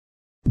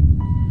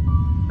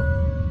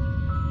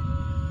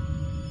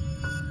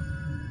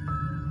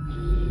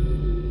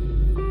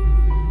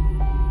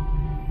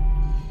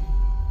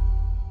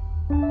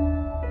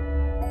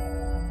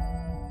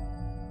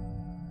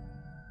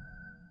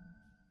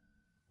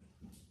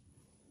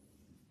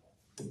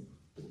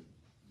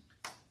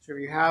So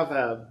if you have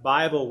a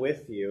Bible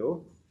with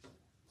you,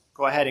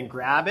 go ahead and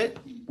grab it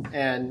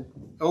and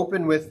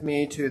open with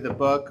me to the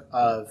book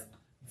of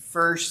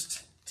 1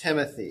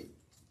 Timothy.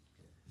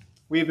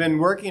 We've been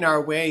working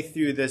our way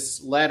through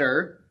this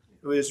letter.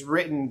 It was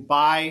written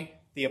by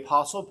the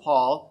Apostle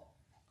Paul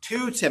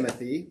to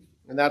Timothy,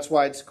 and that's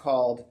why it's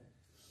called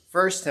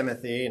 1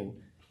 Timothy.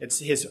 And it's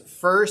his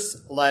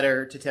first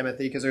letter to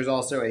Timothy because there's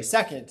also a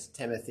 2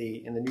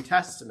 Timothy in the New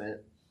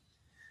Testament.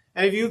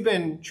 And if you've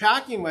been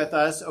tracking with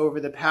us over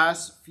the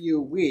past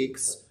few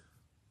weeks,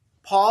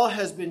 Paul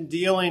has been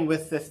dealing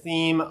with the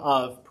theme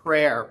of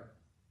prayer.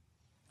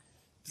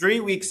 3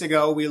 weeks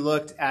ago, we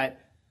looked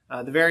at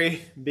the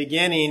very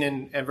beginning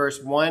in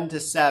verse 1 to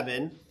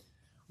 7,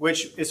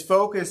 which is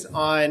focused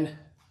on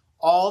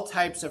all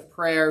types of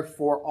prayer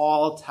for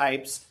all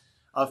types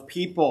of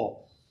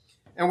people.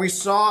 And we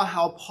saw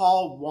how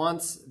Paul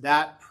wants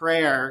that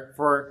prayer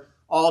for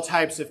all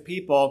types of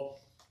people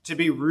to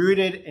be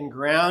rooted and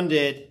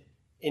grounded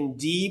in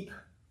deep,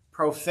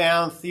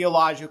 profound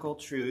theological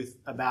truth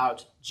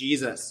about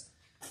Jesus.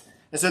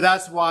 And so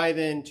that's why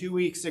then 2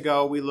 weeks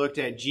ago we looked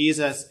at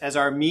Jesus as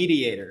our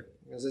mediator.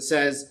 As it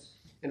says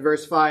in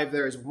verse 5,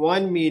 there is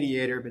one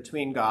mediator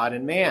between God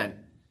and man.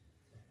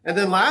 And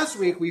then last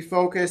week we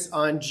focused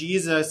on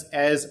Jesus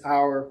as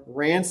our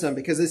ransom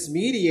because this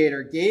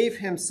mediator gave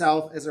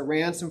himself as a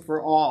ransom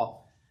for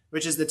all,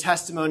 which is the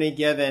testimony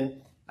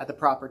given at the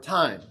proper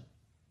time.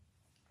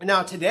 And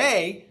now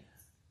today,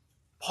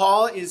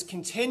 Paul is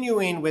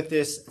continuing with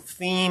this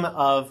theme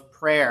of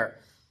prayer.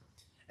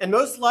 And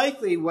most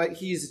likely what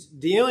he's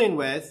dealing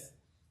with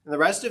in the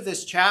rest of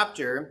this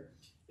chapter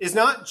is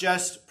not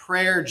just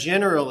prayer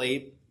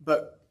generally,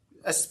 but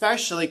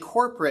especially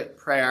corporate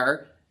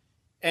prayer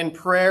and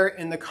prayer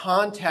in the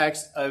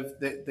context of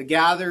the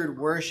gathered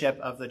worship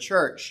of the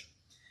church.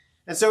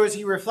 And so as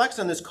he reflects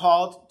on this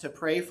call to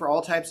pray for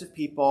all types of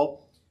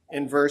people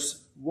in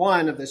verse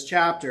 1 of this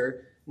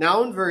chapter,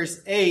 now in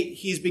verse 8,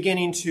 he's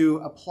beginning to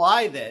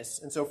apply this.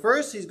 And so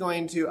first he's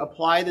going to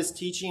apply this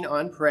teaching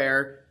on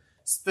prayer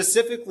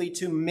specifically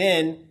to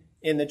men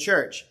in the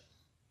church.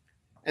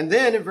 And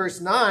then in verse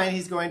 9,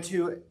 he's going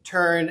to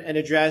turn and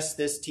address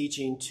this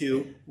teaching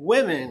to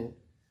women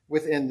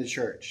within the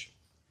church.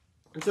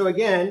 And so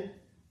again,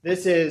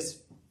 this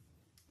is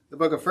the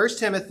book of 1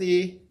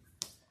 Timothy,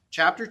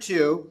 chapter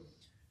 2.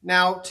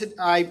 Now,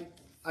 I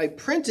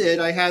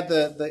had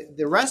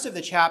the rest of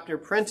the chapter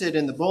printed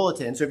in the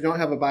bulletin, so if you don't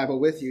have a Bible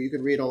with you, you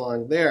can read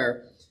along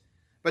there.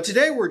 But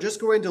today we're just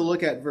going to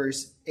look at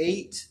verse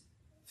 8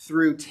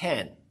 through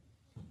 10.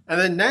 And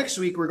then next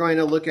week we're going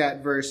to look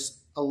at verse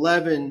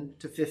 11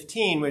 to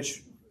 15,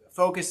 which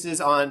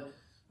focuses on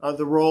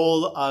the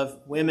role of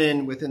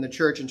women within the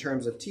church in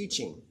terms of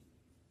teaching.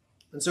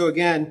 And so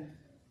again,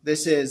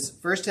 this is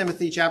 1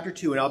 Timothy chapter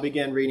 2, and I'll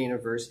begin reading in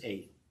verse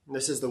 8. And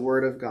this is the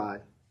word of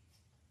God.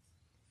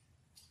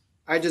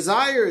 I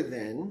desire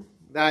then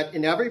that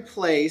in every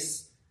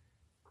place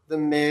the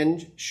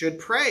men should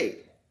pray,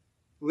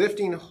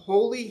 lifting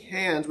holy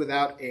hands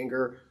without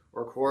anger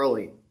or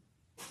quarreling.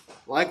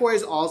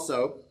 Likewise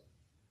also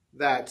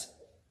that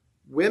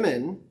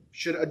women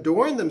should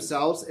adorn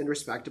themselves in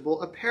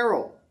respectable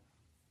apparel,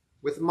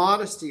 with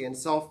modesty and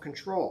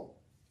self-control,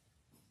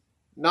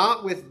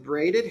 not with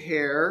braided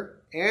hair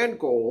and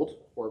gold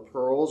or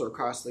pearls or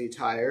costly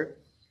attire,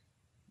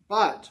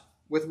 but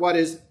with what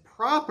is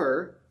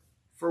proper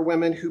for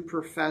women who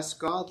profess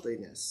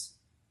godliness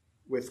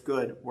with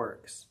good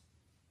works.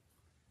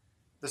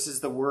 This is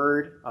the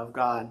word of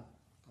God.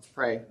 Let's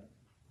pray.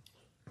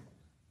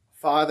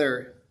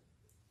 Father,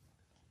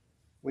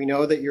 we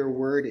know that your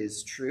word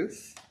is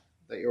truth,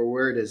 that your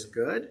word is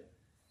good.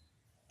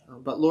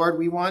 But Lord,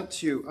 we want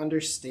to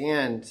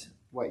understand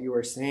what you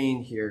are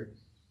saying here.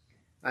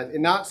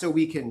 And not so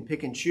we can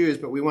pick and choose,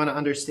 but we want to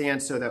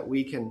understand so that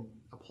we can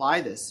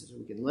apply this, so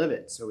we can live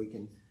it, so we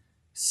can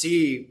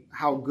see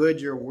how good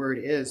your word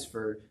is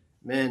for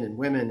men and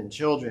women and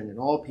children and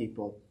all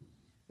people.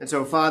 And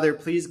so, Father,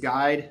 please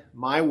guide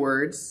my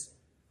words,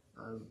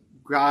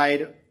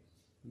 guide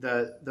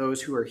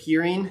those who are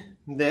hearing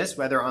this,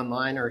 whether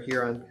online or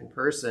here in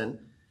person.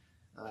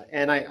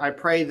 And I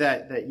pray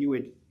that you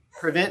would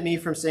prevent me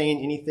from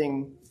saying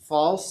anything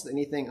false,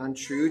 anything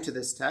untrue to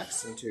this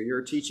text and to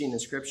your teaching in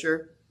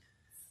Scripture.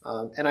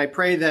 And I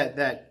pray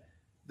that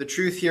the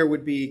truth here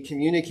would be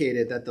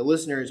communicated, that the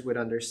listeners would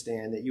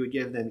understand, that you would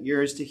give them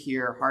ears to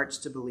hear, hearts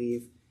to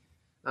believe,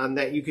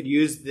 that you could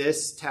use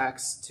this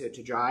text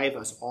to drive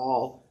us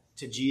all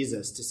to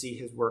Jesus, to see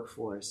his work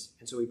for us.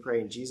 And so we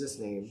pray in Jesus'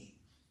 name,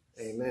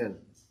 amen.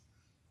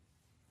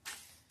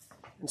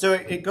 And so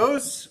it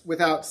goes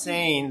without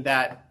saying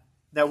that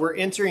we're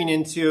entering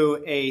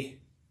into a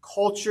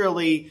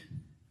culturally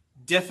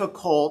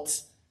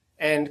difficult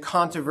and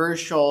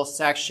controversial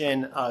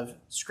section of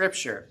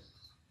Scripture.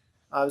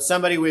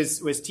 Somebody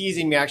was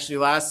teasing me actually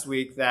last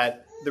week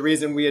that the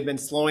reason we had been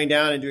slowing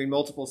down and doing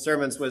multiple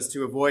sermons was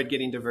to avoid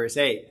getting to verse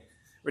 8,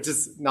 which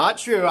is not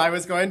true. I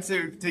was going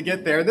to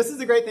get there. This is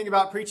the great thing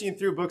about preaching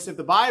through books of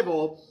the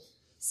Bible,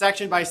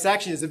 section by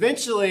section, is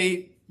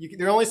eventually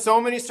there are only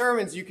so many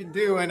sermons you can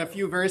do in a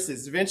few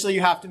verses. Eventually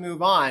you have to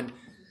move on.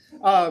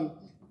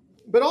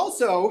 But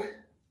also,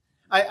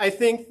 I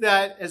think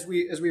that as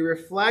we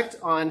reflect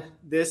on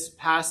this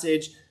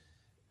passage,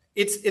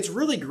 it's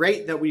really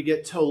great that we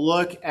get to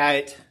look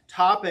at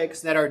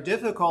topics that are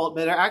difficult,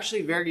 but are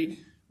actually very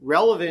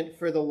relevant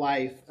for the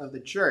life of the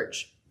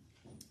church.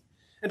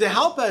 And to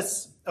help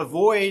us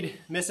avoid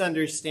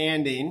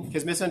misunderstanding,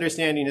 because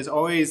misunderstanding is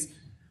always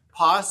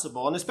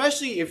possible, and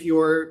especially if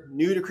you're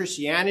new to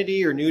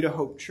Christianity or new to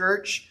Hope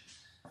Church,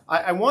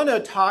 I want to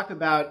talk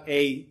about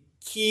a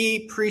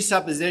key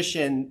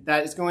presupposition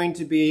that is going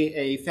to be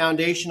a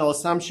foundational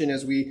assumption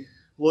as we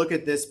look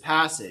at this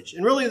passage.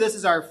 And really, this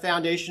is our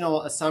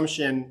foundational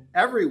assumption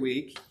every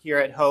week here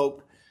at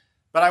Hope,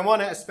 but I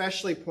want to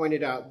especially point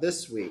it out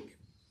this week.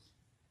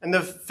 And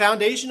the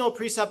foundational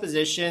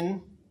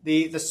presupposition,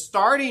 the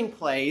starting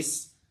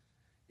place,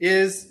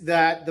 is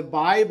that the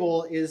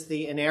Bible is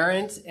the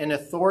inerrant and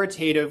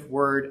authoritative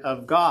Word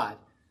of God.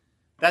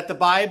 That the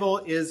Bible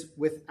is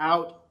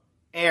without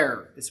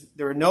error.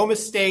 There are no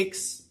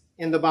mistakes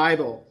in the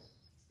Bible.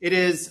 It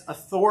is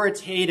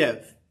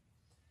authoritative.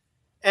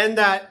 And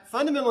that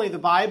fundamentally the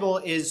Bible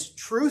is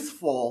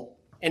truthful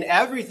in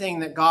everything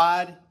that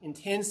God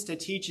intends to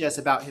teach us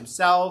about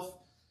himself,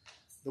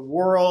 the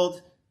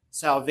world,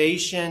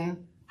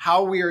 salvation,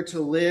 how we are to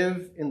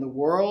live in the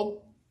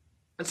world.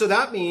 And so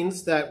that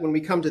means that when we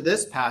come to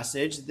this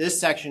passage, this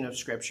section of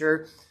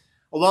Scripture,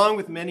 along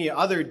with many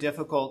other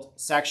difficult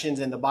sections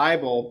in the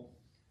Bible,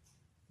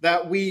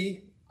 that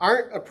we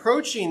aren't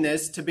approaching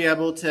this to be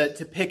able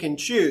to pick and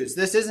choose.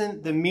 This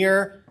isn't the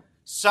mere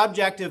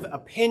subjective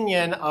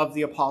opinion of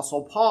the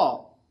Apostle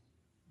Paul.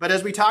 But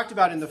as we talked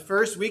about in the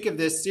first week of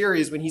this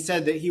series, when he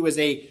said that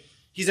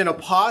he's an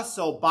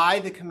apostle by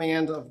the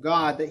command of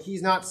God, that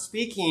he's not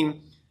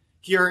speaking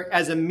here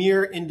as a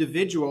mere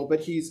individual,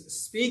 but he's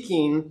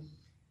speaking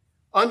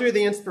under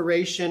the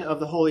inspiration of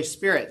the Holy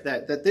Spirit,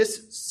 that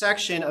this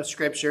section of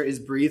Scripture is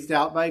breathed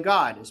out by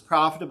God, is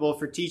profitable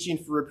for teaching,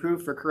 for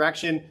reproof, for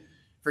correction,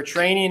 for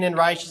training in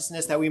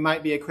righteousness, that we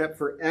might be equipped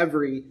for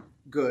every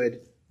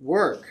good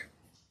work.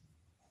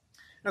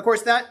 And of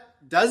course, that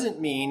doesn't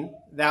mean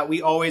that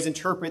we always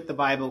interpret the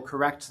Bible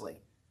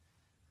correctly.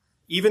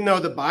 Even though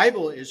the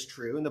Bible is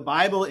true and the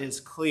Bible is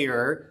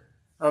clear,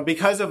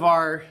 because of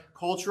our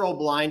cultural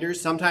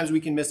blinders, sometimes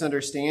we can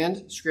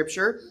misunderstand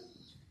Scripture.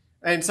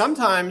 And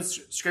sometimes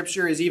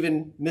Scripture is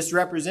even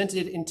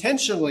misrepresented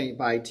intentionally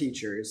by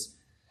teachers.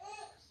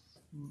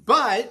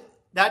 But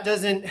that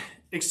doesn't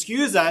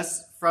excuse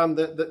us from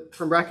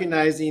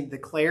recognizing the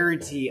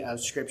clarity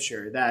of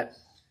Scripture, that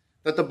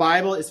the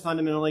Bible is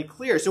fundamentally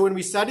clear. So when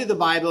we study the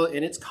Bible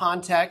in its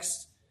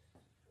context,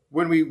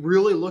 when we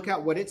really look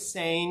at what it's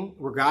saying,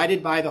 we're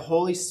guided by the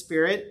Holy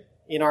Spirit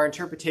in our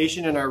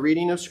interpretation and our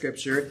reading of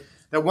Scripture,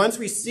 that once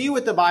we see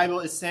what the Bible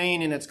is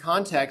saying in its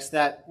context,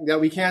 that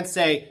we can't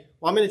say,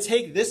 well, I'm going to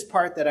take this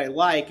part that I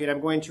like and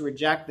I'm going to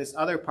reject this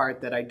other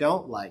part that I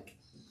don't like.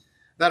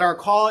 That our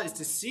call is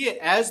to see it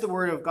as the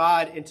Word of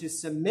God and to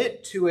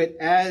submit to it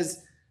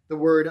as the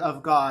Word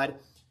of God,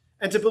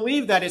 and to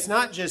believe that it's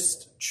not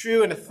just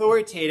true and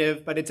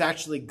authoritative, but it's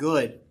actually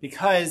good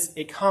because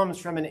it comes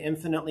from an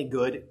infinitely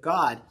good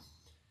God.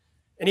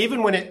 And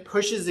even when it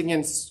pushes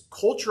against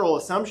cultural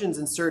assumptions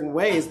in certain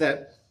ways,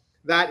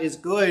 that is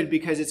good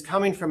because it's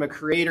coming from a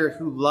Creator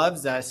who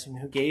loves us and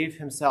who gave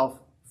himself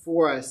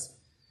for us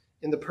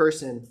in the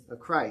person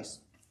of Christ.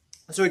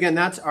 So again,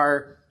 that's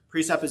our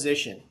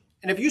presupposition.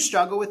 And if you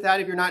struggle with that,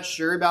 if you're not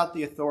sure about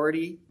the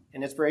authority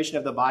and inspiration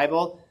of the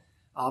Bible,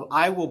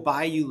 I will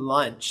buy you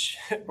lunch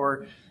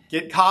or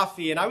get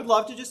coffee, and I would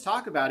love to just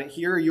talk about it.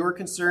 Hear your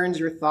concerns,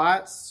 your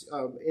thoughts,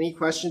 any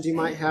questions you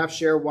might have,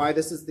 share why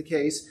this is the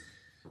case.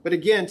 But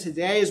again,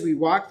 today as we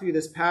walk through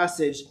this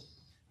passage,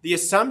 the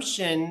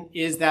assumption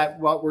is that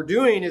what we're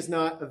doing is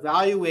not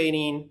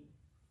evaluating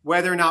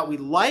whether or not we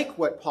like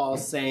what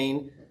Paul's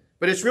saying,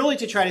 but it's really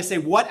to try to say,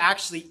 what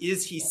actually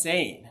is he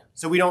saying?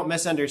 So we don't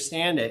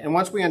misunderstand it. And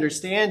once we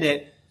understand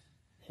it,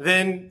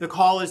 then the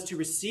call is to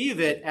receive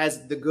it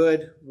as the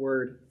good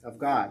Word of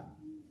God.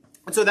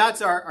 And so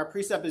that's our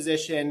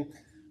presupposition,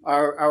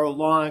 our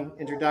long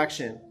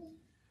introduction.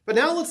 But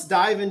now let's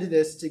dive into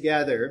this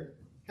together.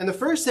 And the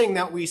first thing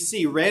that we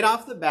see right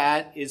off the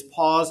bat is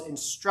Paul's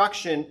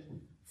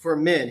instruction for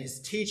men, his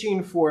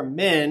teaching for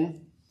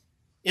men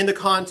in the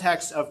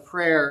context of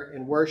prayer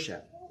and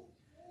worship.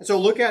 And so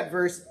look at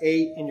verse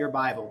 8 in your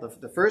Bible.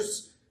 The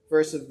first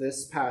verse of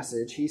this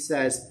passage, he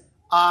says,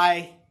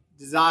 I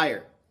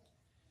desire.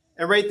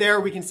 And right there,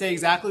 we can say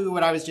exactly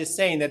what I was just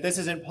saying, that this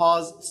isn't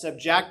Paul's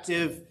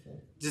subjective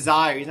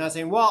desire. He's not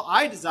saying, well,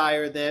 I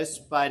desire this,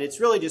 but it's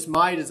really just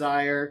my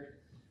desire.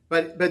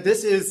 But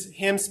this is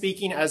him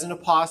speaking as an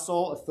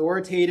apostle,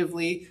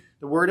 authoritatively,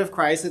 the word of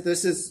Christ, that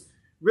this is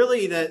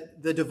really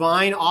the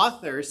divine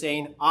author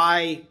saying,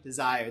 I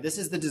desire. This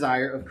is the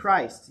desire of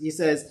Christ. He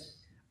says,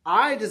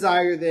 I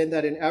desire then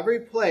that in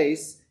every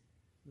place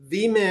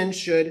the men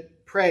should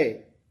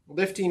pray,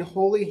 lifting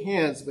holy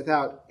hands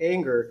without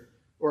anger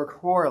or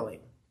quarreling.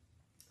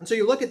 And so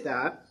you look at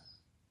that,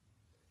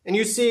 And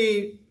you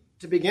see,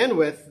 to begin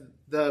with,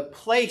 the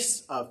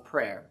place of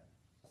prayer.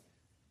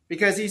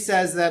 Because he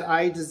says that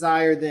I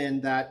desire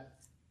then that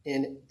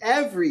in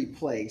every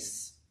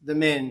place the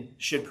men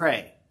should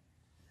pray.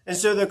 And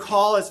so the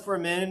call is for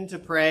men to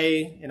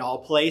pray in all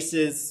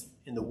places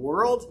in the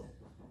world,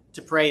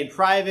 to pray in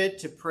private,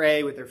 to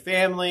pray with their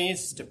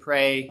families, to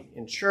pray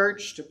in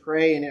church, to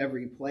pray in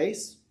every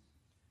place.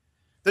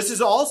 This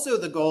is also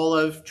the goal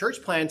of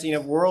church planting,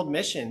 of world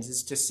missions,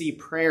 is to see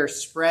prayer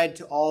spread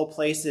to all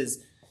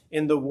places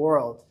in the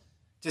world,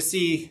 to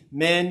see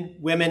men,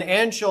 women,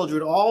 and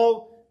children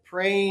all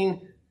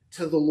praying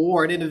to the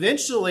Lord. And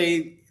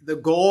eventually, the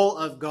goal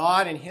of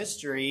God in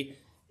history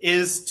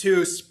is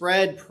to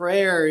spread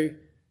prayer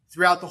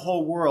throughout the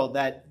whole world,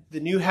 that the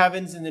new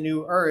heavens and the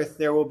new earth,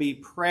 there will be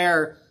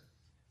prayer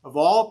of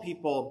all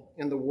people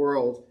in the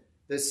world,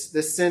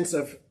 this sense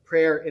of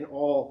prayer in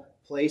all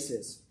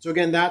places. So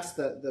again, that's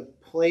the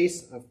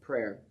place of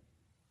prayer.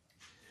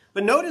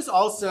 But notice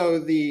also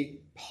the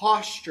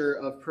posture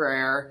of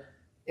prayer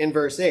in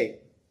verse 8.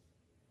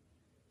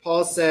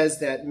 Paul says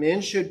that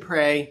men should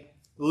pray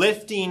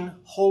lifting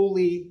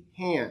holy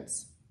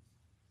hands.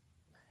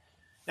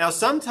 Now,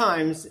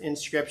 sometimes in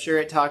Scripture,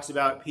 it talks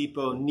about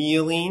people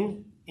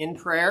kneeling in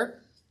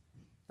prayer.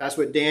 That's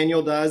what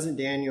Daniel does in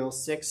Daniel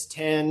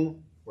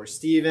 6:10, or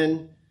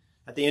Stephen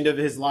at the end of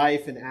his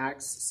life in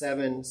Acts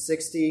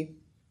 7:60,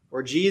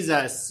 or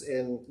Jesus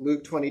in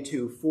Luke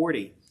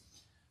 22:40.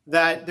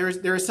 That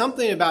there is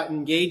something about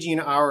engaging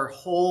our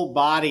whole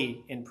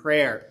body in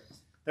prayer,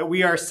 that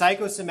we are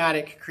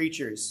psychosomatic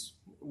creatures.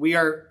 We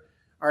are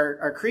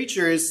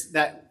creatures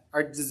that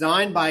are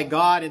designed by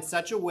God in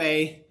such a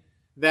way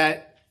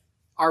that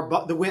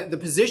the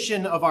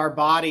position of our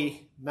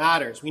body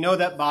matters. We know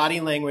that body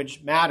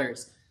language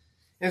matters.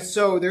 And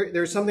so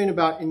there's something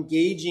about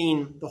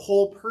engaging the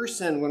whole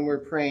person when we're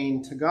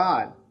praying to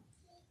God.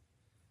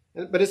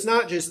 But it's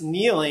not just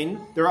kneeling.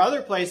 There are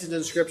other places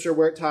in Scripture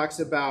where it talks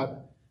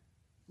about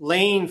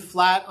laying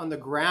flat on the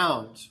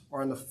ground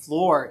or on the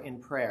floor in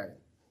prayer.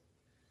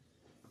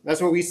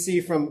 That's what we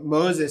see from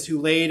Moses, who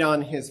laid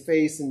on his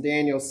face in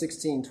Daniel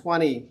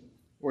 16:20,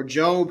 or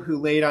Job, who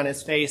laid on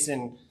his face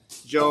in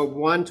Job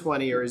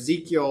 1:20, or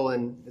Ezekiel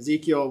in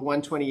Ezekiel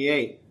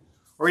 1:28.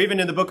 Or even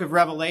in the book of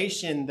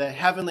Revelation, the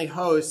heavenly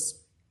hosts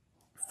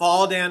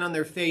fall down on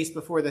their face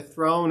before the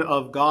throne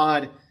of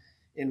God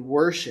in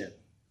worship.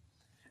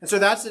 And so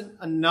that's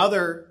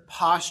another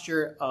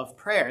posture of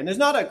prayer. And there's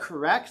not a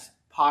correct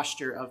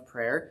posture of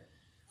prayer.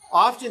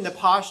 Often the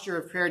posture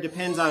of prayer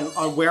depends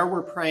on where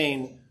we're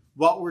praying,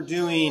 what we're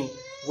doing,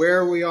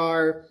 where we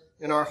are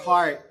in our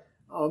heart.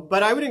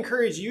 But I would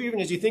encourage you, even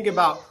as you think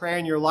about prayer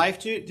in your life,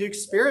 to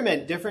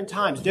experiment different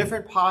times,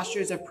 different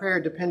postures of prayer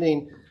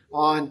depending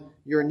on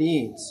your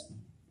needs.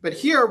 But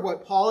here,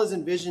 what Paul is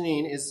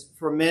envisioning is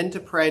for men to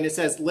pray, and it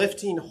says,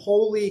 lifting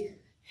holy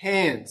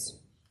hands.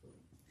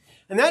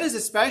 And that is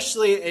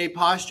especially a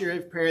posture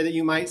of prayer that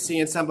you might see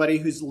in somebody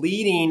who's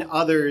leading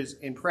others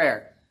in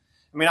prayer.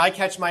 I mean, I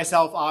catch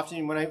myself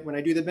often when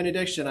I do the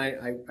benediction,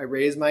 I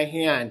raise my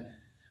hand.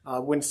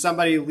 When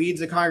somebody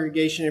leads a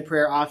congregation in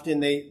prayer,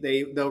 often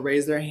they'll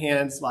raise their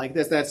hands like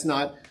this. That's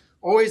not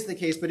always the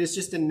case, but it's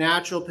just a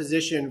natural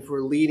position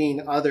for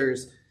leading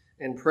others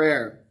in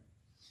prayer.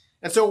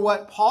 And so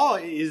what Paul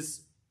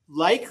is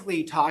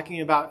likely talking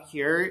about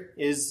here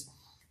is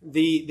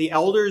the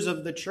elders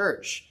of the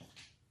church,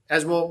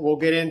 as we'll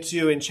get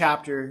into in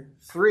chapter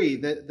 3.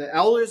 The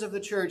elders of the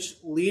church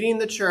leading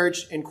the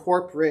church in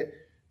corporate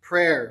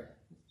prayer,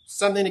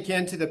 something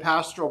akin to the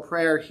pastoral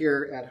prayer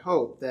here at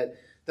Hope, that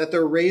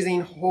they're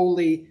raising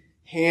holy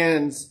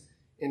hands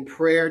in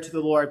prayer to the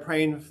Lord,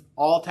 praying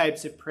all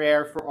types of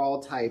prayer for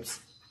all types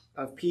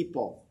of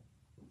people.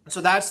 So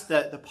that's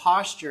the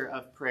posture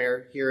of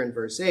prayer here in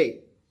verse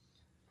 8.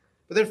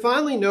 But then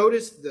finally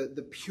notice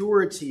the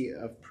purity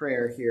of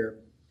prayer here.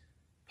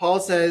 Paul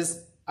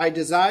says, I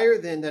desire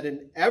then that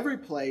in every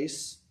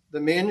place the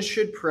men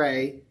should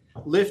pray,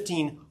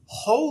 lifting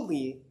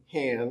holy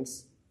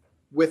hands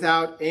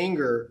without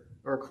anger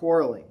or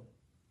quarreling.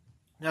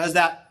 Now, as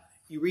that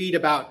you read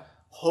about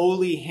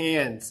holy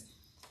hands,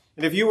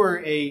 and if you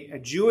were a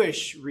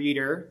Jewish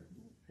reader,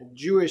 a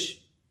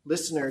Jewish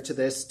listener to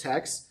this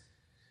text,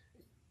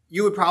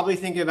 you would probably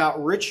think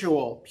about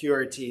ritual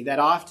purity, that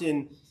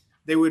often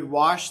they would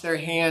wash their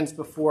hands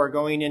before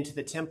going into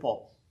the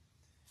temple.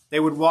 They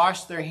would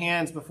wash their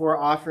hands before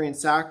offering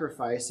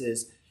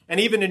sacrifices.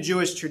 And even in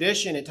Jewish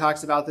tradition, it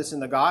talks about this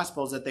in the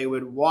Gospels, that they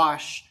would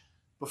wash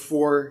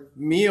before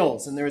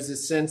meals. And there's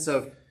this sense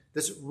of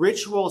this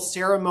ritual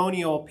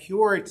ceremonial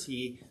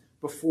purity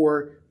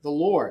before the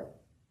Lord.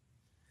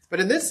 But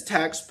in this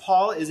text,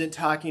 Paul isn't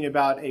talking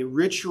about a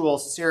ritual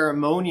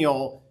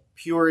ceremonial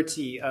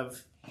purity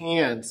of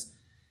hands.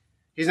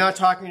 He's not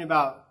talking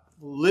about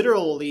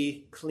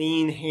literally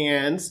clean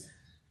hands,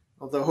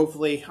 although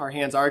hopefully our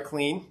hands are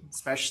clean,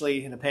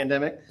 especially in a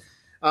pandemic.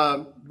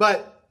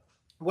 But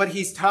what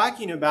he's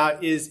talking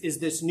about is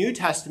this New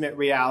Testament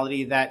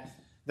reality that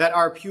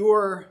our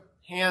pure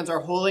hands, our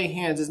holy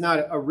hands, is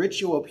not a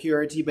ritual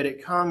purity, but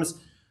it comes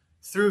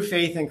through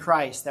faith in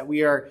Christ, that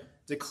we are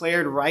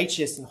declared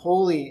righteous and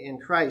holy in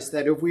Christ,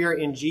 that if we are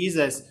in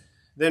Jesus,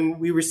 then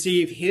we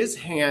receive his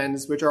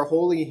hands, which are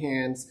holy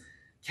hands,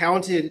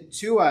 counted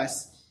to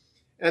us,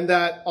 and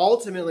that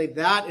ultimately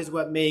that is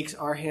what makes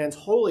our hands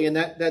holy, and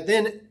that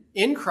then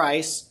in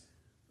Christ,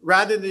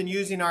 rather than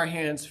using our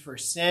hands for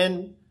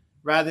sin,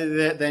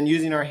 rather than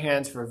using our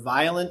hands for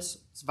violence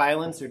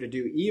or to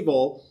do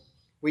evil,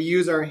 we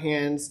use our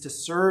hands to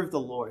serve the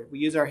Lord. We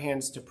use our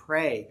hands to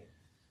pray.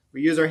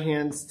 We use our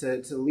hands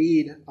to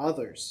lead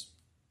others.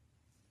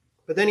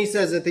 But then he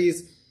says that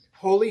these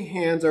holy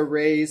hands are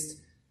raised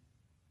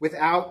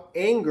without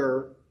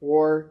anger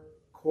or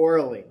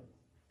quarreling.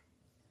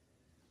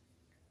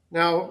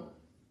 Now,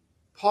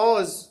 Paul,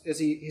 as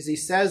he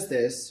says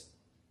this,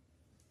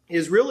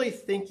 is really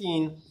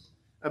thinking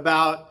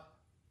about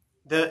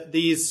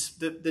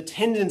the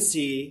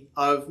tendency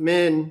of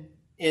men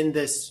in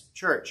this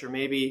church, or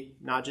maybe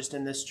not just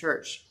in this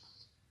church,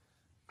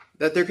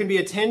 that there can be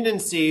a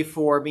tendency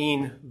for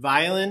being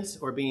violent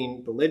or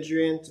being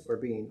belligerent or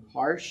being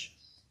harsh.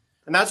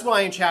 And that's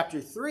why in chapter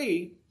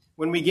 3,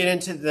 when we get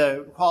into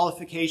the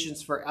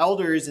qualifications for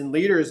elders and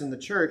leaders in the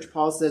church,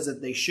 Paul says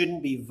that they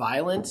shouldn't be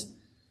violent,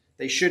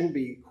 they shouldn't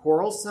be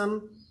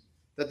quarrelsome,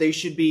 that they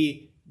should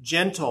be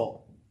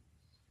gentle.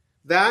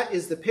 That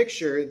is the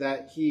picture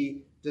that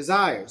he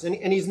desires.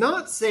 And he's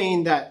not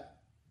saying that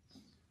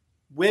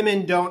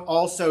women don't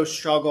also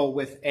struggle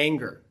with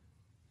anger.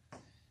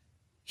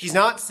 He's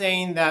not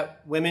saying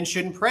that women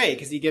shouldn't pray,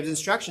 because he gives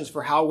instructions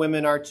for how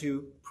women are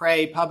to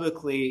pray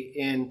publicly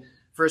in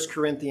 1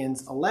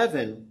 Corinthians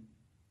 11.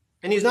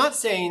 And he's not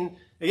saying,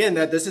 again,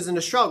 that this isn't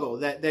a struggle,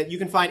 that you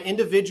can find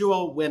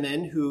individual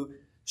women who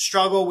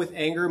struggle with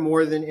anger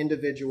more than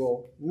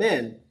individual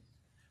men.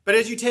 But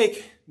as you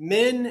take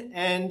men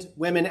and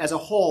women as a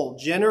whole,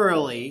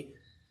 generally,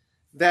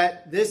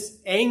 that this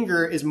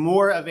anger is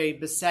more of a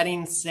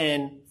besetting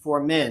sin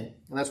for men.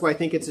 And that's why I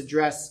think it's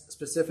addressed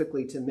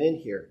specifically to men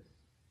here.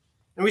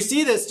 And we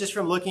see this just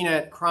from looking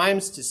at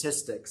crime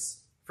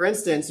statistics. For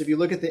instance, if you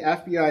look at the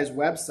FBI's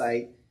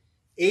website,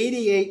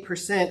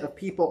 88% of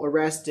people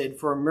arrested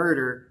for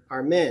murder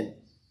are men.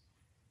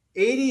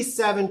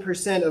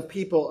 87% of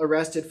people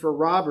arrested for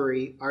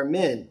robbery are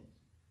men.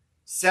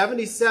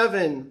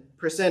 77%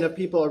 of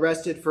people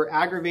arrested for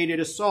aggravated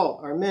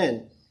assault are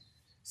men.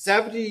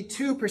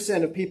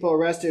 72% of people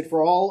arrested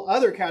for all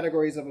other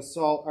categories of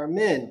assault are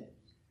men.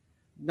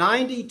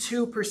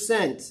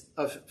 92%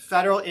 of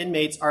federal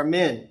inmates are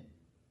men.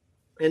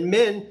 And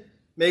men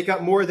make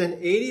up more than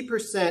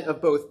 80%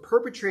 of both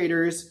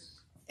perpetrators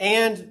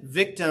and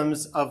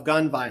victims of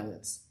gun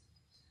violence.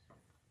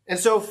 And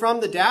so from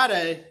the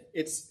data,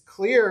 it's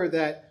clear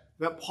that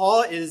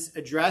Paul is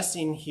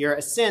addressing here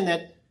a sin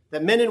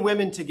that men and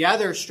women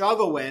together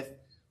struggle with,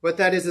 but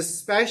that is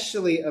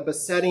especially a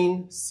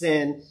besetting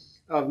sin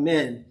of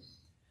men.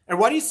 And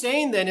what he's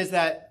saying then is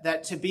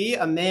that to be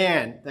a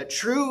man, that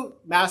true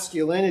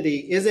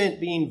masculinity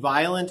isn't being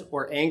violent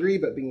or angry,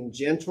 but being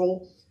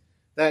gentle.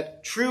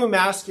 That true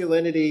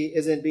masculinity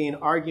isn't being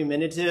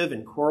argumentative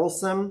and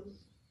quarrelsome,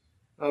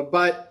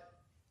 but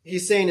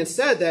he's saying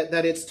instead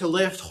that it's to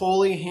lift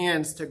holy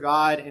hands to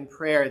God in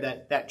prayer,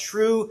 that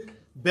true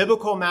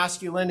biblical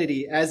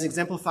masculinity, as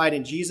exemplified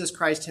in Jesus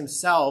Christ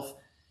himself,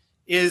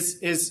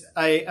 is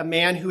a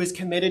man who is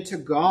committed to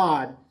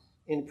God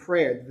in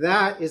prayer.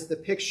 That is the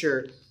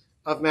picture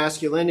of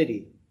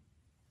masculinity.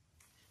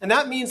 And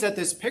that means that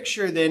this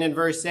picture then in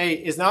verse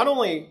 8 is not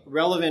only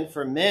relevant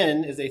for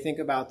men as they think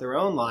about their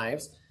own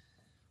lives,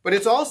 but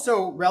it's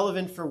also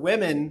relevant for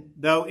women,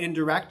 though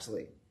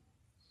indirectly.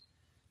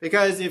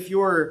 Because if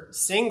you're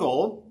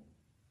single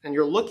and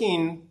you're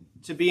looking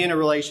to be in a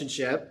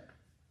relationship,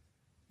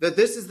 that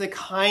this is the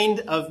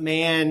kind of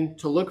man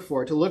to look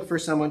for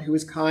someone who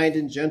is kind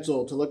and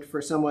gentle, to look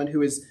for someone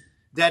who is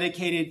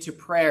dedicated to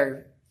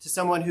prayer, to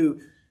someone who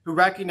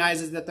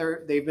recognizes that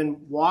they've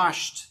been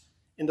washed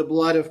in the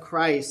blood of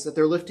Christ, that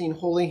they're lifting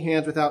holy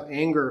hands without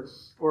anger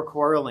or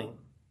quarreling.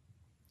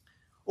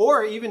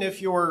 Or even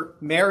if you're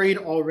married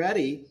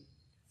already,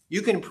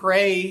 you can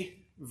pray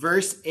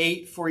verse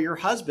 8 for your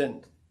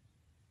husband.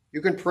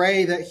 You can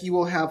pray that he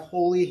will have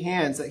holy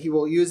hands, that he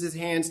will use his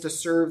hands to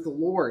serve the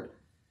Lord.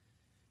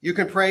 You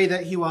can pray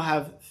that he will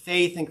have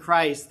faith in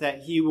Christ, that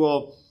he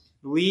will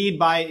lead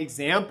by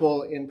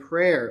example in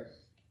prayer,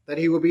 that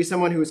he will be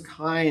someone who is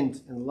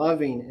kind and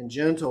loving and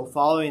gentle,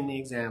 following the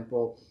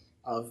example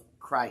of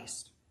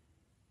Christ.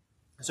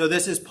 So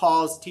this is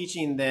Paul's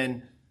teaching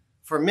then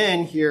for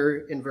men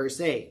here in verse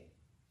 8.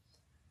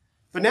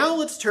 But now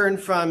let's turn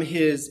from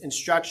his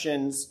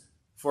instructions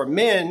for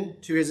men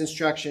to his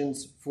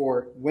instructions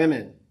for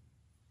women.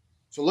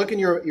 So look in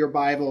your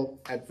Bible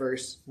at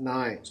verse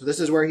 9. So this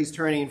is where he's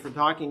turning from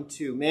talking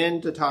to men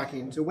to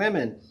talking to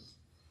women.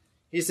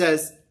 He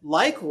says,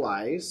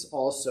 likewise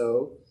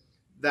also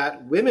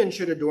that women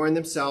should adorn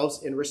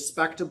themselves in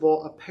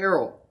respectable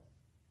apparel,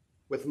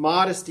 with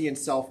modesty and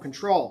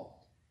self-control,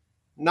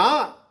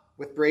 not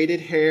with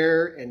braided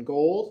hair and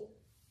gold,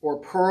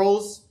 or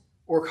pearls,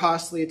 or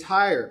costly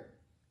attire,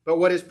 but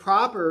what is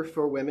proper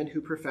for women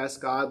who profess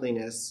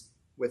godliness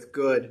with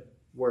good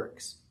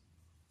works.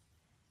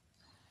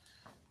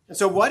 And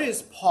so what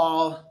is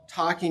Paul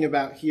talking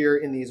about here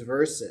in these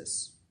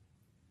verses?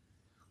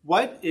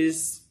 What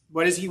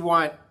does he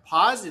want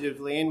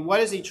positively, and what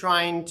is he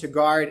trying to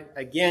guard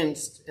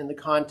against in the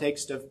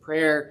context of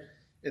prayer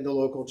in the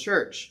local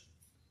church?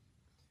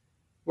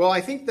 Well,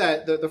 I think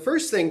that the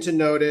first thing to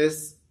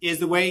notice is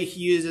the way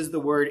he uses the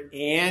word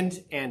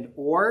and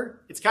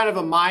or. It's kind of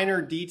a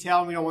minor detail,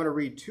 and we don't want to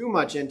read too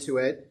much into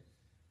it.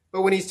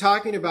 But when he's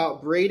talking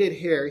about braided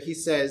hair, he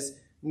says,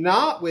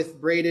 not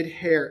with braided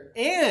hair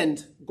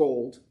and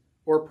gold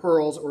or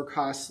pearls or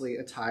costly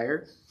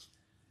attire.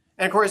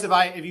 And of course,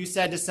 if you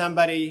said to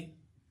somebody,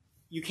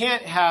 you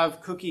can't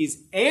have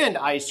cookies and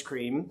ice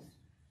cream,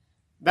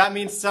 that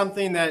means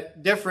something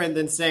that different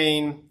than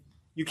saying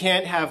you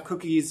can't have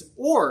cookies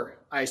or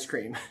ice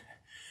cream.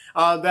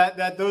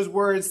 That those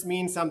words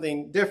mean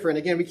something different.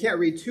 Again, we can't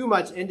read too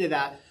much into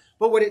that.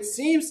 But what it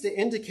seems to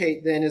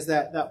indicate then is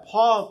that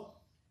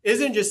Paul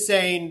isn't just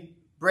saying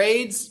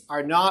braids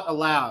are not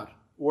allowed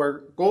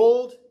or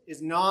gold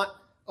is not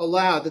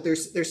allowed, that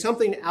there's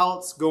something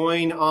else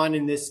going on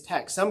in this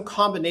text, some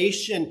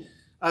combination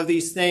of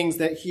these things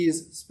that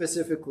he's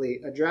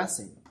specifically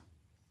addressing.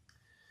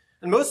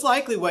 And most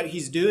likely what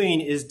he's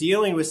doing is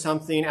dealing with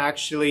something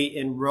actually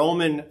in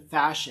Roman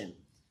fashion.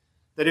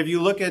 That if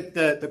you look at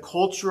the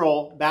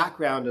cultural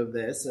background of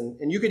this,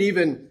 and you could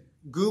even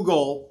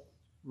Google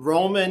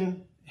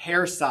Roman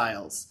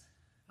hairstyles,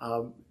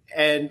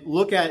 and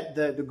look at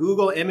the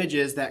Google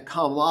images that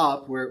come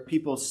up where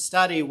people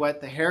study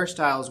what the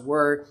hairstyles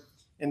were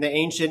in the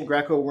ancient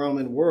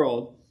Greco-Roman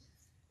world.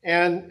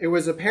 And it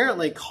was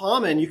apparently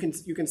common, you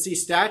can see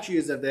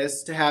statues of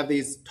this, to have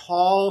these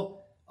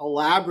tall,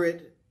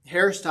 elaborate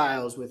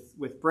hairstyles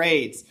with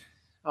braids.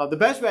 The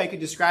best way I could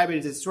describe it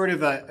is it's sort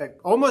of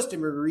almost a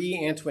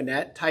Marie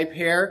Antoinette type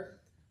hair,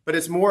 but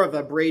it's more of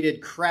a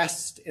braided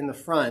crest in the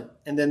front.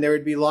 And then there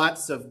would be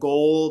lots of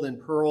gold and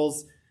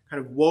pearls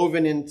kind of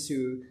woven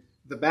into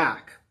the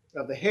back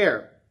of the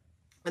hair.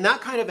 And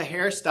that kind of a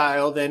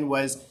hairstyle then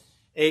was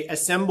a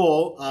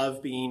symbol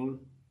of being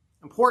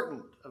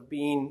important, of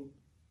being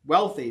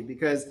wealthy,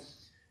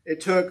 because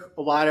it took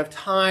a lot of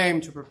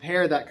time to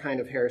prepare that kind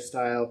of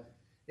hairstyle.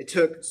 It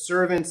took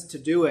servants to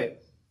do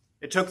it.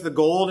 It took the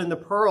gold and the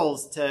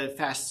pearls to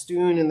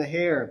festoon in the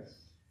hair.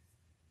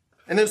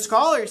 And then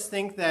scholars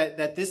think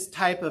that this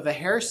type of a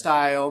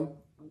hairstyle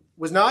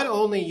was not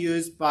only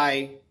used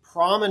by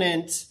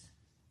prominent,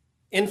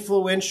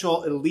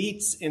 influential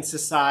elites in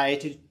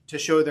society to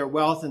show their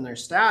wealth and their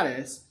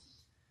status,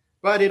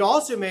 but it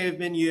also may have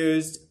been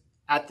used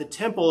at the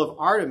temple of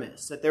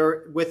Artemis, that there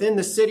were, within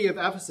the city of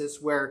Ephesus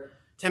where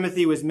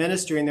Timothy was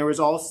ministering, there was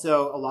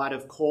also a lot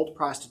of cult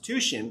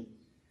prostitution,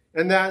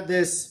 and that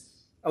this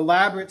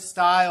elaborate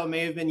style may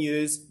have been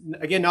used,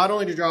 again, not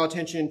only to draw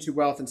attention to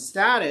wealth and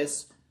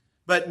status,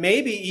 but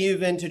maybe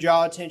even to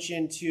draw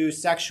attention to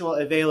sexual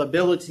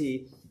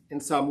availability in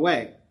some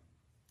way.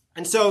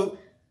 And so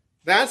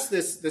that's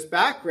this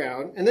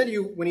background. And then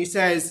when he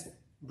says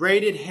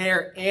braided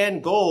hair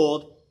and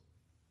gold,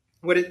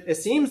 what it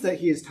seems that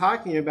he is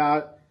talking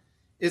about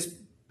is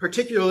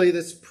particularly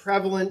this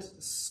prevalent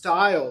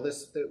style,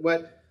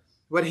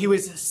 what he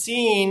was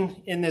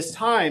seeing in this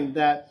time.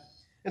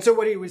 And so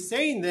what he was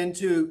saying then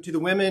to the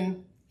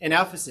women in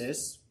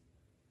Ephesus,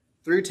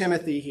 through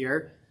Timothy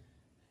here,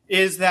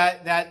 is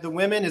that the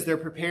women, as they're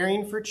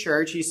preparing for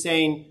church, he's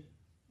saying,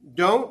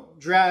 don't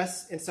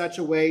dress in such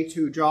a way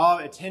to draw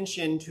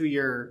attention to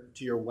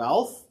your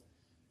wealth,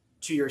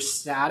 to your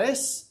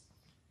status.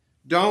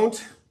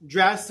 Don't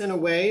dress in a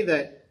way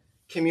that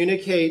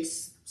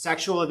communicates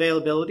sexual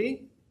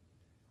availability.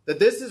 That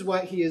this is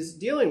what he is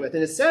dealing with.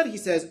 And instead, he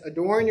says,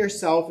 adorn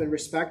yourself in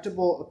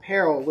respectable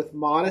apparel with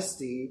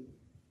modesty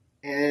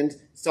and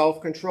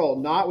self-control,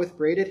 not with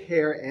braided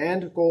hair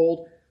and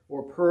gold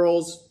or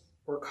pearls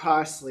or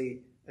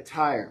costly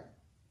attire.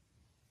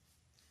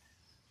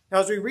 Now,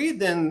 as we read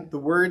then the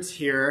words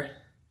here,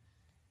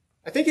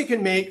 I think it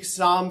can make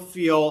some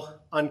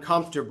feel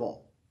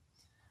uncomfortable.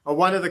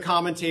 One of the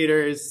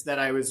commentators that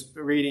I was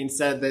reading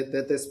said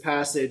that this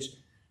passage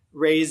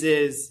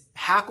raises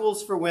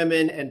hackles for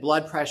women and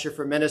blood pressure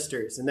for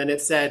ministers. And then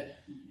it said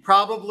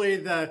probably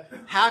the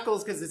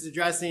hackles because it's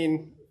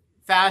addressing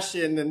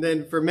fashion, and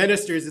then for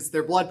ministers, it's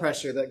their blood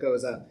pressure that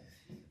goes up.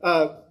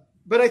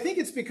 But I think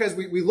it's because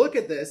we look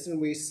at this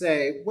and we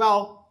say,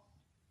 well,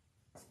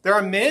 there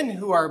are men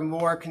who are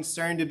more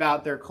concerned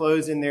about their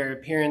clothes and their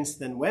appearance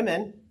than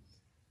women.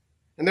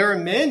 And there are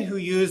men who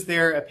use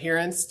their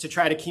appearance to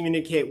try to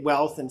communicate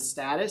wealth and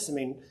status. I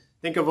mean,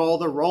 think of all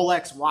the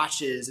Rolex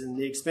watches and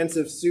the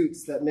expensive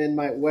suits that men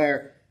might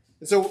wear.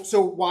 And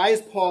so why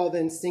is Paul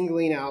then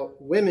singling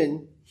out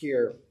women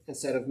here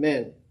instead of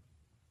men?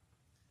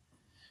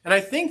 And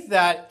I think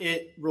that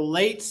it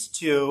relates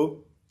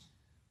to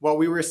what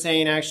we were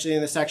saying actually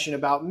in the section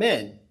about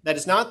men. That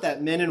it's not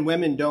that men and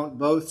women don't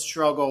both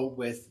struggle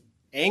with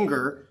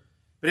anger,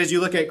 but as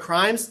you look at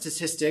crime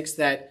statistics,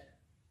 that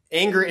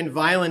anger and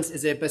violence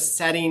is a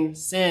besetting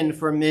sin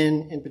for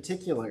men in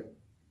particular.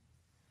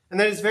 And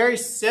that is very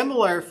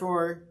similar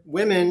for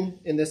women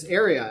in this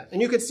area.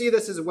 And you can see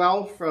this as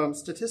well from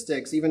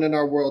statistics, even in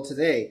our world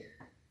today.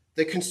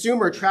 The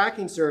Consumer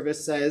Tracking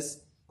Service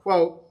says,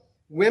 quote,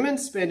 women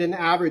spend an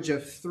average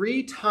of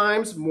 3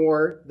 times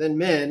more than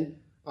men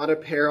on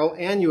apparel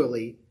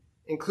annually,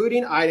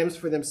 including items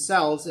for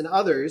themselves and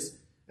others,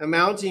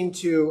 amounting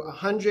to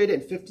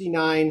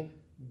 $159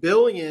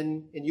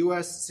 billion in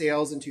U.S.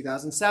 sales in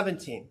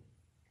 2017.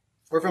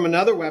 Or from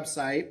another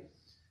website,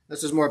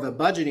 this is more of a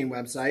budgeting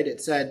website,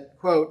 it said,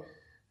 quote,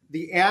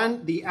 the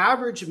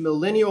average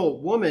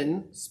millennial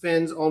woman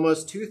spends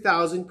almost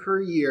 $2,000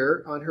 per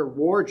year on her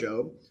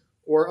wardrobe,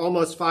 or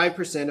almost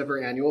 5% of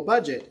her annual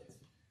budget.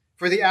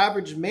 For the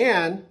average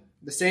man,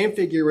 the same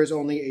figure is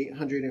only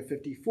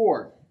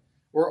 $854,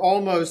 or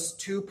almost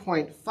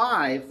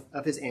 2.5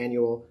 of his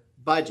annual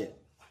budget.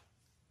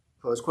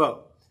 Close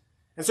quote.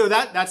 And so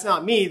that's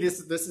not me.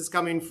 This is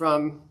coming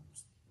from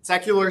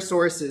secular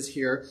sources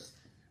here.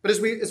 But as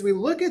we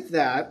look at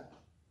that,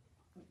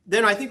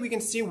 then I think we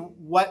can see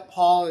what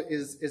Paul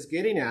is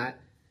getting at.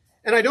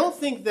 And I don't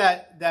think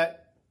that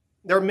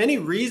there are many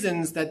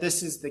reasons that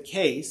this is the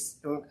case.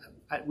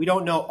 We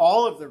don't know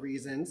all of the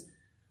reasons.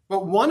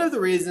 But one of the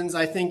reasons,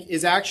 I think,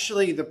 is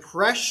actually the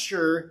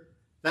pressure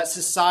that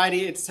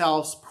society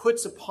itself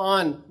puts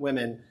upon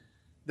women,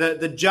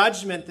 the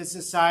judgment that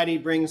society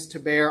brings to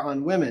bear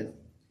on women.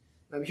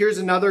 Here's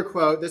another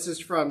quote. This is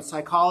from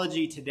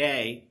Psychology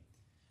Today.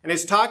 And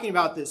it's talking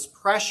about this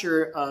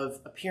pressure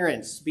of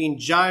appearance, being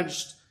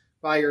judged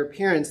by your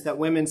appearance that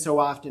women so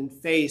often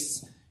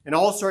face in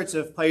all sorts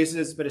of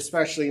places, but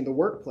especially in the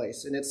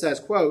workplace. And it says,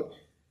 quote,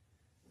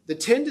 the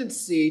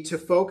tendency to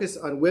focus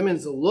on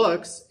women's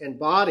looks and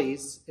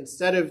bodies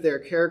instead of their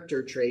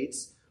character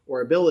traits or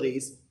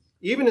abilities,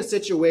 even in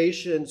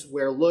situations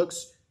where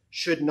looks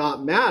should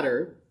not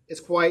matter,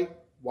 is quite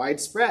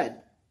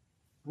widespread.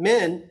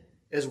 Men,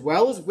 as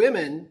well as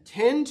women,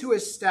 tend to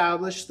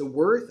establish the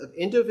worth of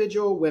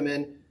individual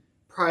women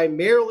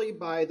primarily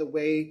by the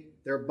way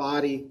their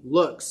body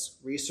looks,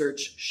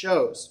 research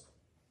shows.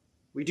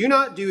 We do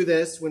not do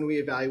this when we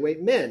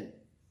evaluate men.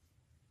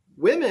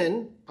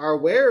 Women are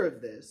aware of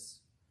this.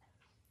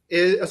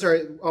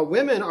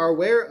 Women are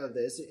aware of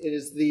this. It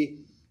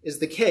is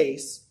the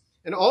case,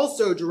 and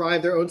also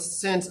derive their own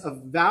sense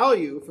of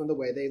value from the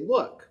way they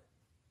look.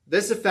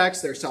 This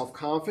affects their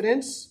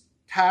self-confidence,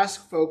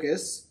 task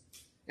focus,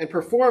 and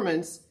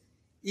performance,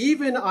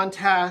 even on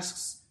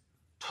tasks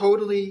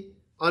totally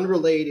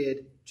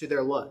unrelated to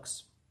their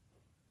looks.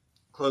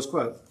 Close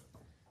quote.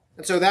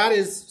 And so that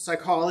is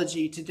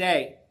Psychology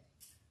Today,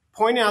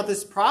 pointing out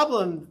this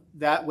problem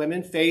that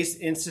women face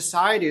in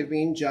society of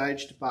being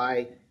judged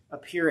by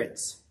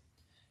appearance.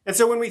 And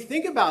so when we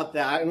think about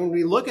that, and when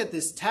we look at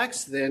this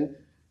text, then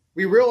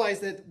we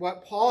realize that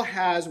what Paul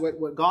has,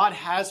 what God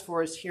has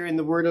for us here in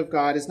the Word of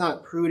God is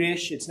not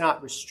prudish, it's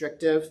not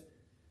restrictive.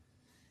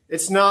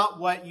 It's not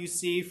what you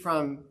see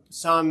from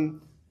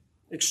some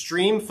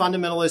extreme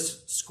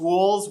fundamentalist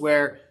schools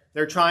where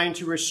they're trying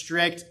to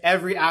restrict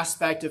every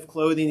aspect of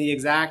clothing, the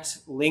exact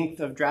length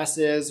of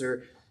dresses,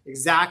 or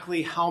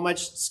exactly how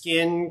much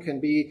skin can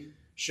be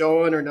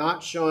shown or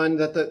not shown.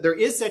 That there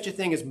is such a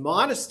thing as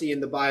modesty in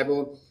the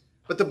Bible,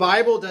 but the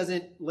Bible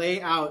doesn't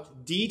lay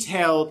out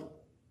detailed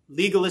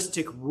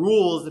legalistic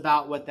rules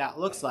about what that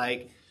looks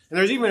like. And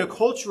there's even a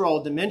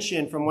cultural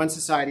dimension from one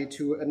society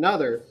to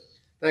another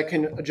that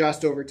can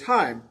adjust over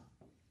time.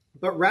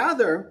 But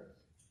rather,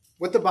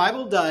 what the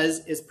Bible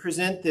does is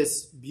present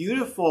this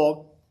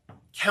beautiful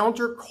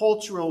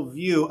countercultural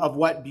view of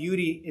what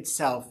beauty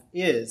itself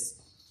is.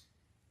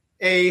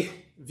 A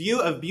view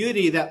of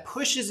beauty that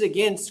pushes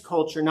against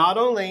culture, not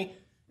only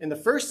in the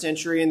first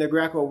century in the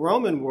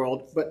Greco-Roman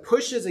world, but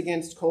pushes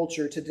against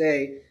culture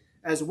today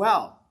as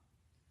well.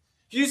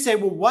 You say,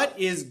 well, what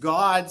is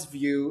God's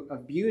view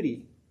of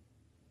beauty?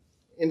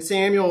 In 1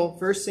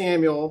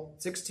 Samuel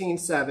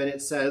 16:7,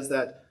 it says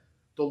that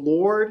the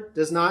Lord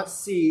does not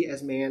see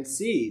as man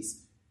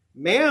sees.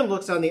 Man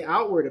looks on the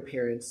outward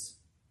appearance,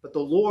 but the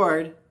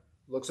Lord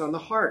looks on the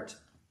heart.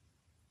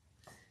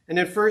 And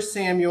in 1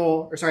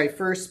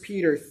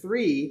 Peter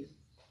 3,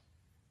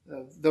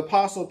 the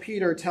Apostle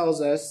Peter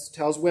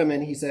tells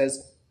women, he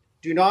says,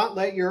 do not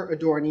let your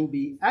adorning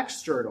be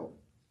external,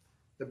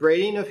 the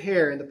braiding of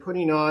hair and the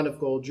putting on of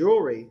gold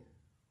jewelry,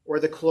 or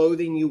the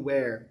clothing you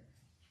wear.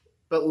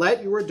 But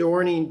let your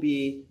adorning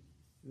be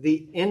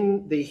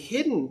in the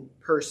hidden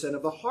person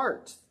of the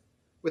heart,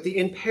 with the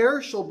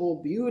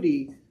imperishable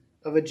beauty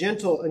of a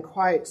gentle and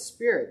quiet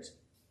spirit,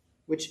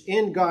 which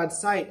in God's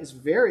sight is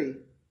very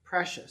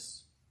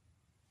precious.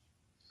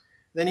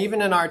 Then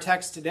even in our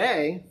text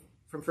today,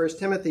 from 1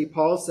 Timothy,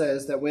 Paul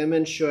says that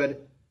women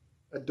should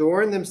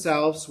adorn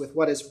themselves with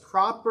what is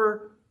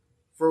proper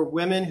for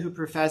women who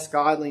profess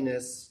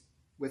godliness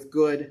with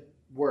good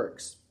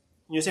works.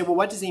 And you say, well,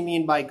 what does he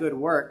mean by good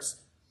works?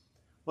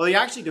 Well, he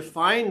actually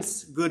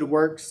defines good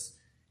works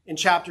in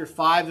chapter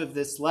 5 of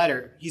this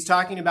letter. He's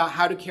talking about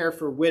how to care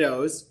for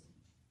widows.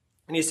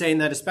 And he's saying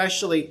that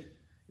especially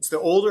it's the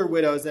older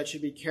widows that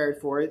should be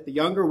cared for. The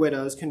younger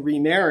widows can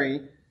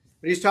remarry.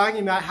 But he's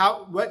talking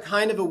about what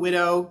kind of a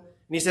widow,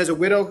 and he says a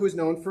widow who's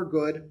known for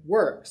good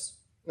works.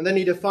 And then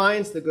he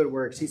defines the good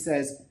works. He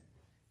says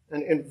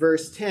in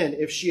verse 10,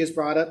 if she has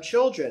brought up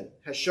children,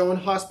 has shown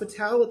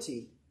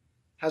hospitality,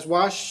 has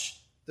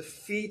washed the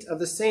feet of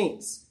the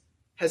saints,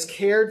 has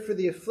cared for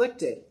the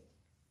afflicted,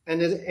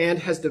 and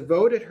has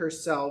devoted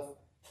herself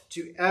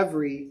to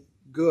every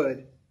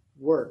good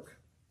work.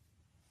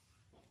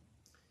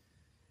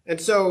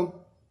 And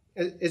so,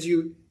 as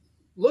you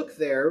look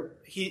there,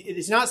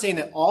 it's not saying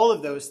that all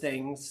of those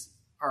things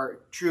are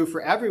true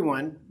for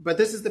everyone, but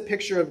this is the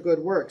picture of good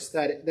works,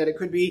 that it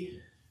could be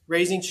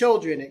raising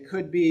children, it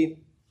could be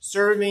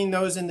serving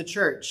those in the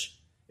church,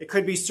 it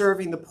could be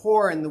serving the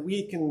poor and the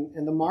weak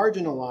and the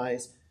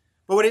marginalized.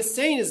 But what it's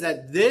saying is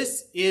that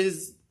this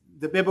is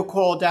the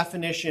biblical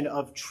definition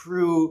of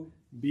true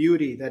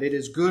beauty, that it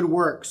is good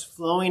works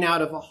flowing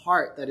out of a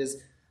heart that is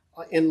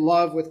in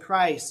love with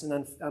Christ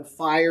and on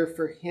fire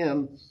for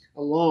him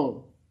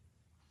alone.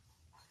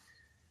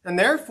 And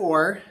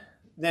therefore,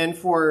 then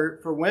for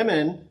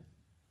women,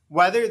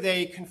 whether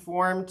they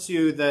conform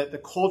to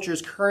the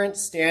culture's current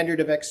standard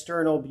of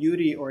external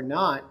beauty or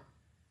not,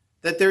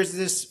 that there's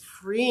this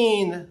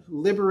freeing,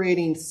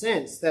 liberating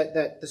sense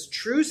that this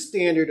true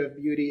standard of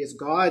beauty is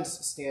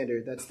God's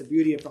standard. That's the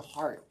beauty of the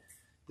heart,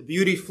 the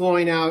beauty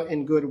flowing out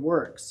in good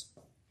works.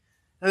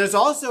 And it's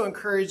also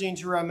encouraging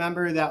to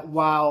remember that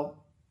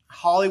while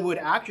Hollywood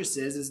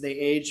actresses, as they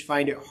age,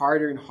 find it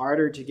harder and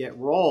harder to get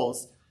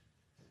roles,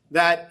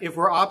 that if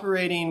we're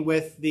operating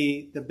with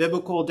the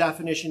biblical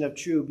definition of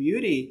true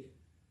beauty,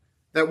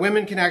 that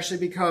women can actually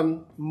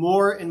become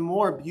more and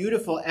more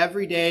beautiful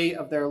every day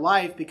of their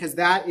life, because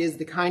that is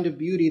the kind of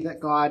beauty that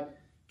God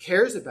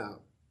cares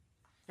about.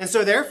 And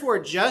so therefore,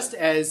 just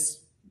as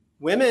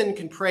women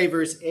can pray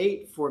verse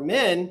 8 for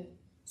men,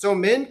 so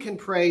men can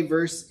pray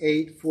verse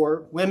 8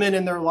 for women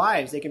in their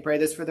lives. They can pray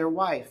this for their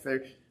wife,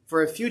 or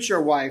for a future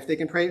wife. They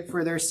can pray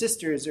for their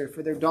sisters or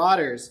for their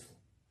daughters,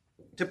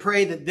 to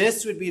pray that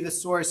this would be the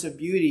source of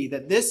beauty,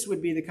 that this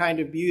would be the kind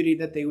of beauty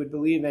that they would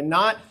believe in,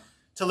 not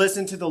to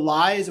listen to the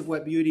lies of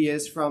what beauty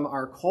is from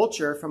our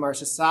culture, from our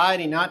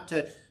society, not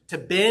to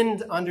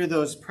bend under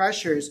those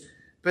pressures,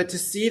 but to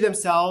see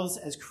themselves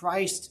as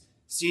Christ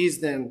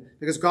sees them,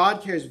 because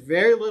God cares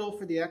very little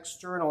for the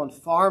external and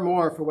far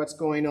more for what's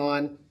going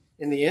on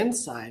in the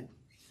inside.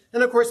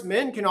 And of course,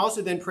 men can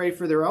also then pray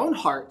for their own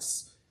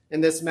hearts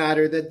in this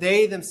matter, that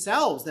they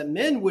themselves, that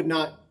men would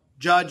not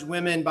judge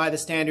women by the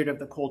standard of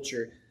the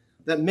culture,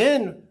 that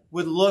men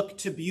would look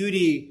to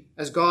beauty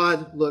as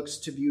God looks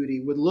to beauty,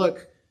 would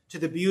look to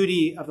the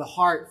beauty of the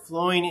heart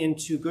flowing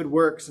into good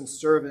works and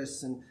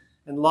service and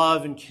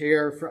love and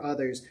care for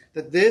others,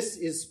 that this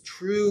is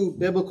true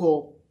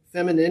biblical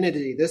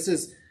femininity. This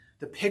is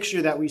the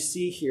picture that we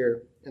see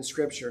here in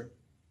Scripture.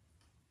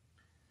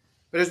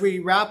 But as we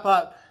wrap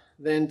up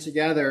then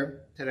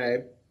together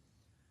today,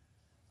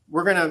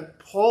 we're going to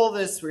pull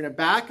this, we're going to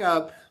back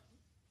up,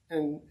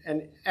 and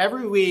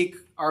every week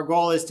our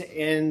goal is to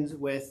end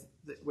with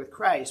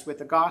Christ, with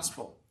the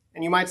gospel.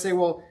 And you might say,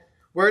 well,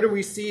 where do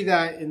we see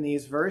that in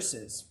these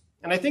verses?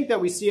 And I think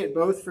that we see it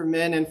both for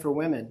men and for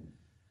women.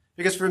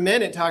 Because for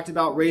men, it talked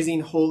about raising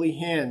holy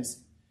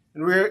hands.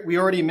 And we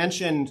already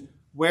mentioned,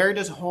 where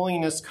does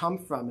holiness come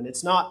from? And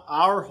it's not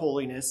our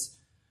holiness,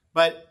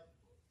 but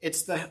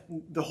it's the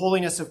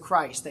holiness of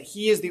Christ, that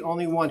he is the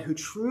only one who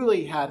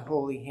truly had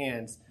holy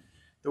hands,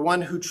 the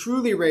one who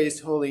truly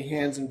raised holy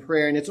hands in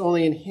prayer. And it's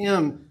only in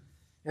him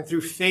and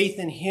through faith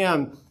in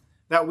him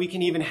that we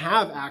can even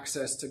have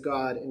access to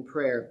God in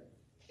prayer.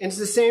 And it's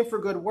the same for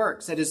good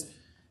works. That is,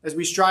 as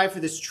we strive for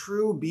this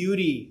true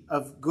beauty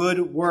of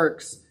good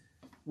works,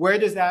 where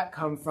does that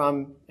come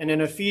from? And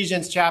in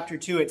Ephesians chapter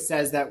 2, it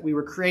says that we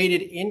were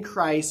created in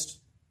Christ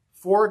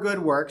for good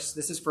works.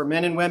 This is for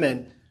men and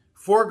women,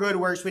 for good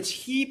works, which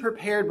he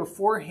prepared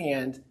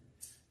beforehand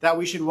that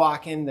we should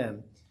walk in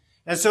them.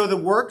 And so the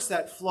works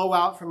that flow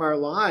out from our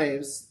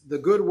lives, the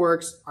good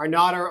works, are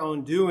not our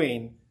own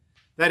doing,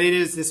 that it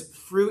is this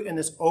fruit and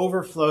this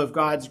overflow of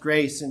God's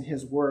grace and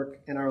his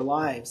work in our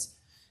lives.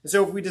 And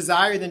so if we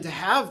desire then to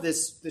have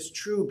this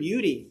true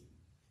beauty,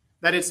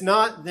 that it's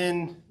not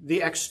then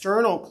the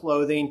external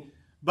clothing,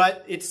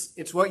 but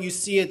it's what you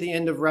see at the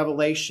end of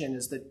Revelation,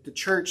 is that the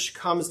church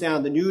comes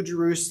down, the New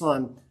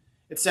Jerusalem,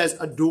 it says,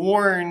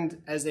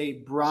 adorned as a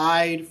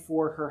bride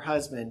for her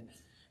husband.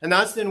 And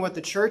that's then what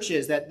the church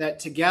is, that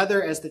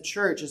together as the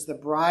church, as the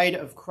bride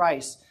of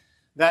Christ,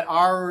 that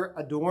our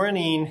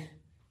adorning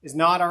is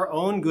not our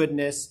own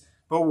goodness,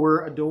 but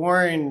we're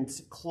adorned,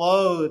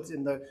 clothed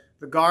in the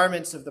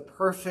garments of the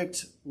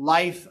perfect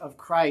life of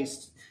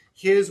Christ,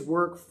 his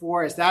work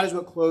for us. That is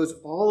what clothes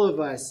all of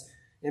us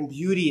in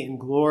beauty and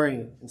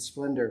glory and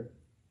splendor.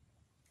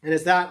 And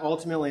it's that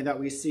ultimately that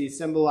we see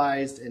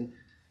symbolized and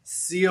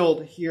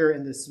sealed here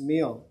in this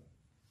meal.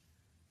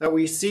 That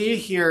we see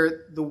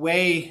here the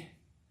way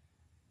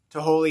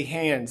to holy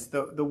hands,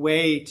 the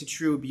way to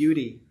true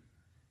beauty,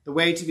 the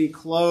way to be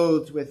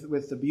clothed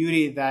with the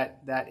beauty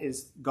that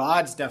is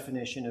God's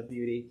definition of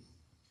beauty.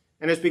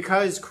 And it's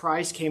because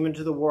Christ came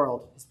into the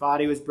world, his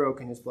body was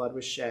broken, his blood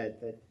was shed,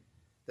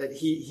 that that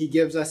he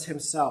gives us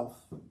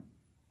himself.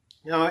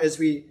 Now, as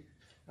we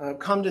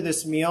come to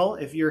this meal,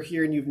 if you're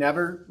here and you've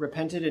never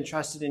repented and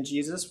trusted in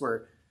Jesus,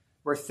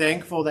 we're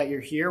thankful that you're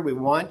here. We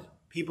want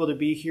people to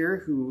be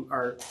here who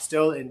are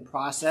still in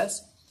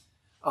process.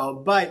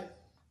 But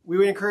we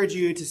would encourage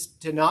you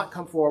to not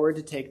come forward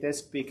to take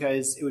this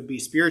because it would be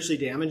spiritually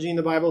damaging,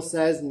 the Bible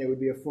says, and it would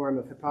be a form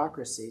of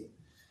hypocrisy.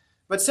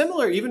 But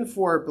similar, even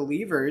for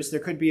believers, there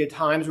could be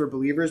times where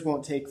believers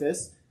won't take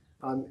this.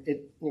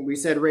 We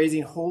said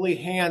raising holy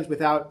hands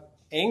without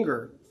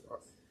anger.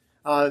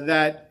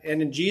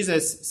 And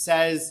Jesus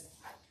says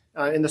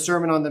in the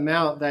Sermon on the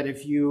Mount that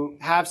if you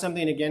have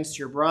something against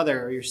your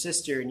brother or your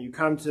sister and you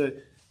come to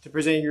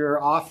present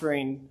your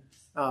offering,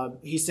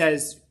 he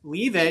says,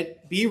 leave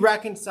it, be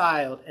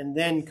reconciled, and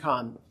then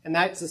come. And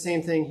that's the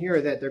same thing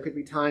here, that there could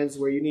be times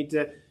where you need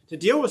to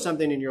deal with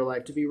something in your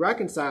life, to be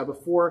reconciled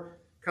before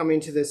coming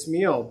to this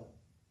meal.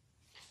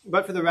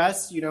 But for the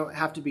rest, you don't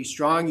have to be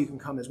strong. You can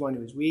come as one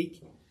who is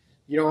weak.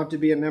 You don't have to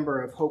be a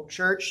member of Hope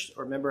Church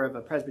or a member of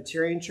a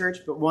Presbyterian church,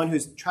 but one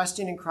who's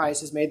trusting in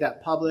Christ has made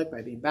that public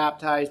by being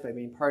baptized, by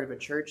being part of a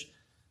church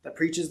that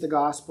preaches the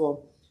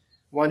gospel,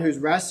 one who's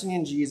resting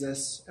in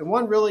Jesus, and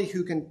one really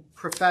who can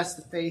profess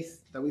the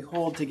faith that we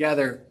hold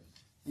together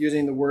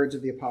using the words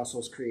of the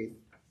Apostles' Creed.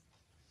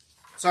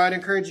 So I'd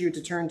encourage you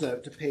to turn to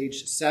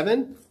page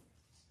 7,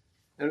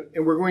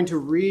 and we're going to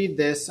read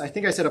this. I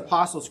think I said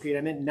Apostles' Creed.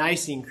 I meant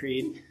Nicene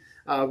Creed.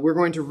 We're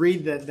going to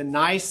read the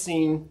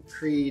Nicene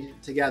Creed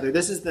together.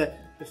 This is the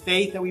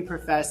faith that we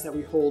profess, that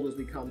we hold as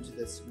we come to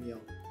this meal.